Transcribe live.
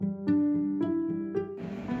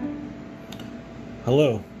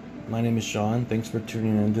Hello, my name is Sean. Thanks for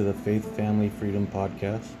tuning in to the Faith, Family, Freedom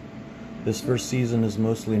podcast. This first season is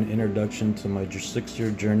mostly an introduction to my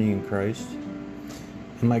 6-year journey in Christ.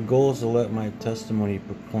 And my goal is to let my testimony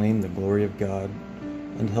proclaim the glory of God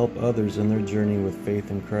and help others in their journey with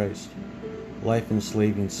faith in Christ, life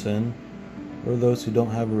enslaving sin, or those who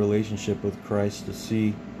don't have a relationship with Christ to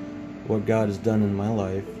see what God has done in my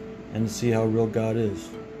life and to see how real God is.